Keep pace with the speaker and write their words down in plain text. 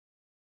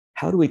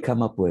how do we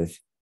come up with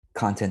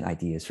content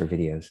ideas for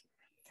videos?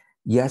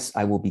 Yes,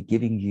 I will be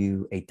giving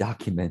you a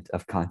document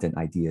of content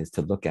ideas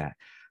to look at,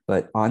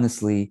 but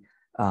honestly,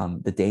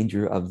 the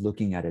danger of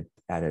looking at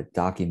a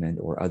document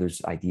or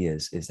others'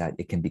 ideas is that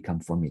it can become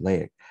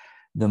formulaic.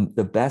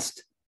 The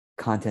best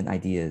content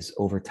ideas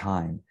over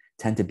time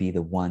tend to be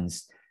the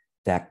ones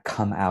that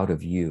come out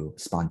of you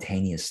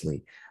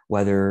spontaneously,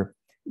 whether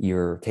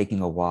you're taking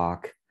a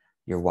walk,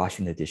 you're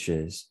washing the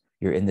dishes,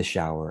 you're in the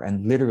shower,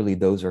 and literally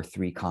those are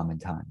three common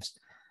times.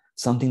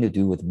 Something to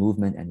do with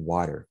movement and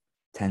water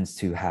tends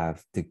to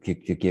have to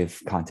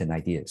give content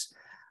ideas.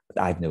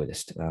 I've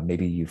noticed.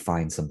 Maybe you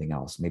find something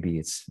else. Maybe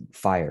it's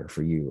fire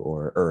for you,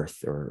 or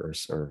earth, or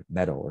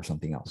metal, or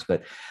something else.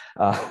 But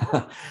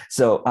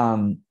so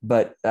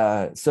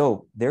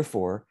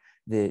therefore,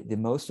 the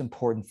most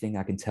important thing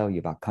I can tell you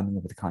about coming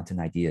up with content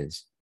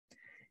ideas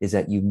is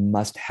that you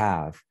must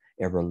have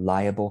a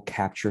reliable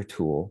capture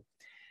tool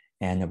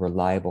and a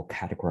reliable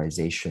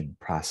categorization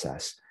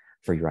process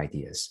for your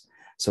ideas.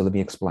 So let me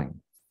explain.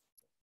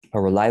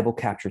 A reliable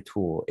capture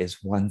tool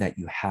is one that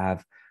you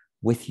have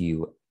with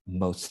you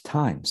most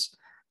times.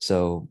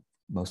 So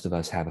most of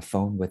us have a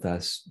phone with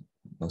us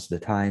most of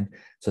the time.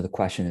 So the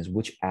question is,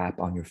 which app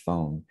on your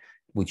phone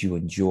would you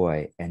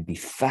enjoy and be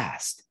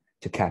fast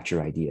to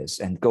capture ideas?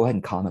 And go ahead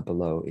and comment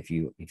below if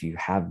you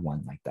have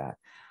one like that.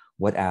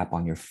 What app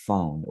on your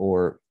phone,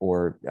 or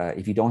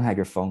if you don't have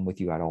your phone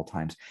with you at all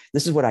times?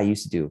 This is what I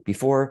used to do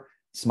before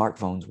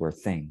smartphones were a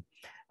thing.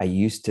 I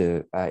used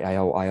to, I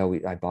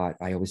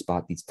always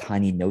bought these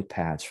tiny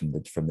notepads from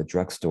the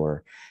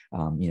drugstore,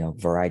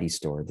 variety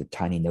store, the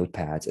tiny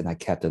notepads, and I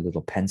kept a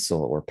little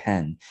pencil or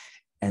pen,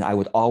 and I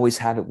would always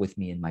have it with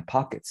me in my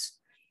pockets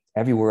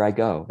everywhere I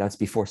go. That's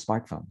before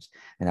smartphones,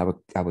 and I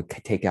would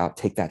take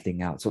that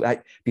thing out. So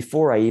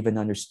before I even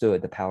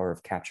understood the power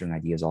of capturing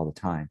ideas all the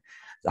time,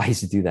 I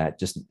used to do that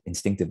just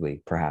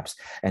instinctively, perhaps.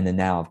 And then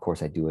now, of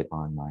course, I do it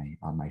on my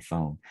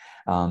phone.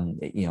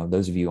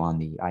 Those of you on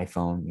the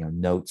iPhone,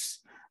 Notes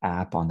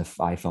app on the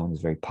iPhone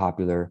is very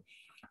popular.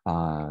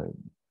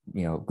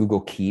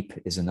 Google Keep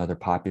is another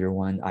popular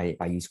one. I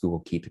use Google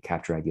Keep to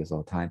capture ideas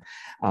all the time.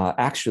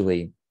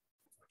 Actually,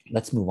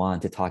 let's move on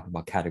to talking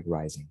about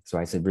categorizing. So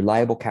I said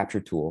reliable capture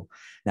tool.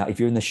 Now, if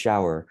you're in the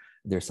shower,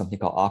 there's something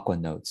called Aqua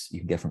Notes you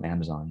can get from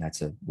Amazon.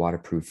 That's a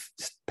waterproof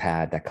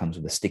pad that comes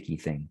with a sticky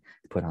thing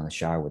to put on the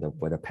shower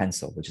with a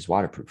pencil, which is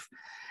waterproof.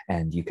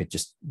 And you could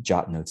just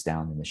jot notes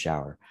down in the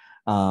shower.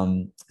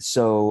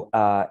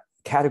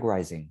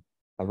 Categorizing,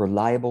 a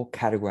reliable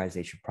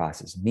categorization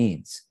process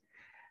means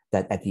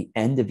that at the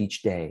end of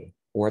each day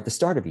or at the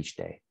start of each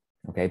day,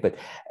 okay, but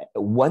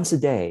once a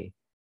day,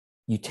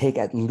 you take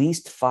at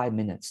least 5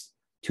 minutes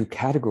to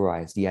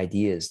categorize the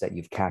ideas that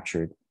you've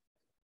captured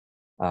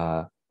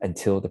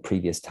until the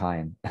previous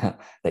time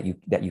that you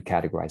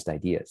categorized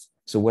ideas.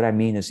 So what I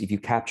mean is, if you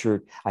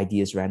captured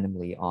ideas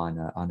randomly on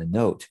a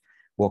note,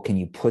 well, can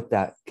you put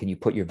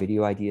your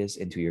video ideas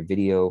into your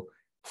video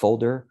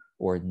folder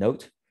or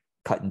note,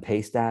 cut and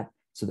paste that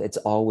so that it's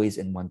always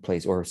in one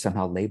place, or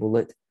somehow label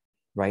it,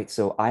 right?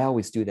 So I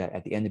always do that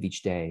at the end of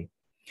each day.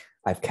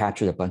 I've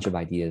captured a bunch of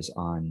ideas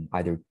on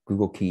either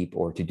Google Keep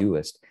or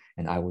Todoist,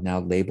 and I will now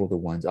label the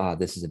ones,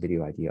 this is a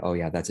video idea. Oh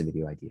yeah, that's a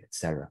video idea,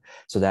 etc.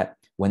 So that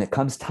when it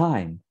comes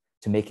time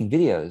to making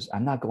videos,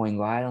 I'm not going,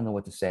 well, I don't know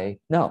what to say.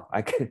 No,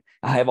 I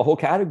have a whole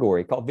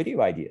category called video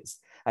ideas.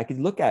 I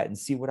could look at it and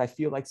see what I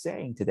feel like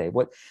saying today,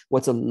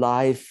 what's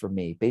alive for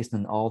me based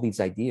on all these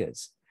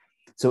ideas.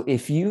 So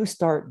if you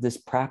start this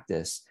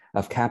practice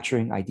of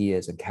capturing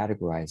ideas and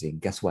categorizing,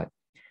 guess what?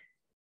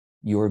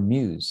 Your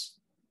muse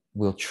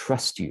will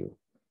trust you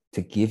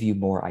to give you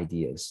more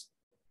ideas.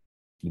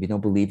 If you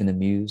don't believe in the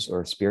muse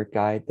or spirit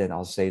guide, then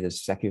I'll say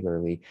this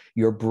secularly: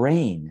 your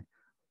brain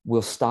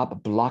will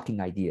stop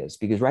blocking ideas,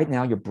 because right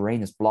now your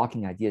brain is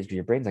blocking ideas because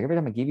your brain's like, every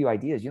time I give you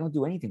ideas, you don't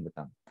do anything with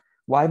them.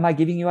 Why am I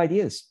giving you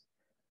ideas?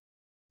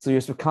 So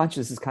your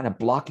subconscious is kind of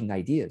blocking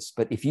ideas.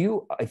 But if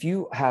you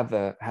have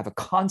a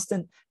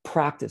constant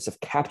practice of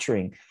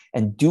capturing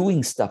and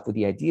doing stuff with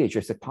the ideas,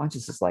 your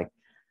subconscious is like,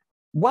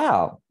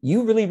 wow,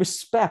 you really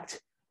respect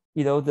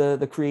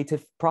the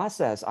creative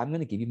process. I'm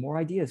going to give you more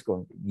ideas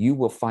going. You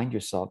will find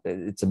yourself,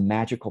 it's a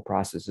magical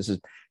process. This is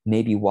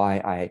maybe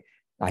why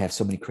I have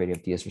so many creative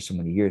ideas for so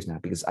many years now,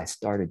 because I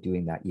started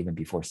doing that even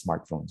before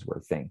smartphones were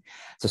a thing.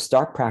 So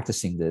start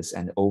practicing this,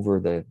 and over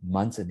the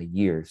months and the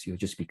years, you'll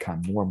just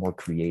become more and more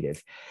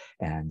creative.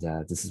 And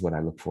this is what I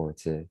look forward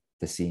to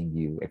seeing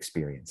you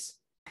experience.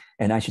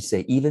 And I should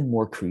say, even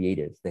more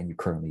creative than you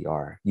currently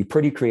are. You're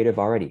pretty creative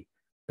already,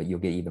 but you'll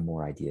get even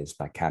more ideas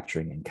by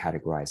capturing and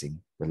categorizing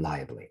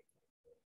reliably.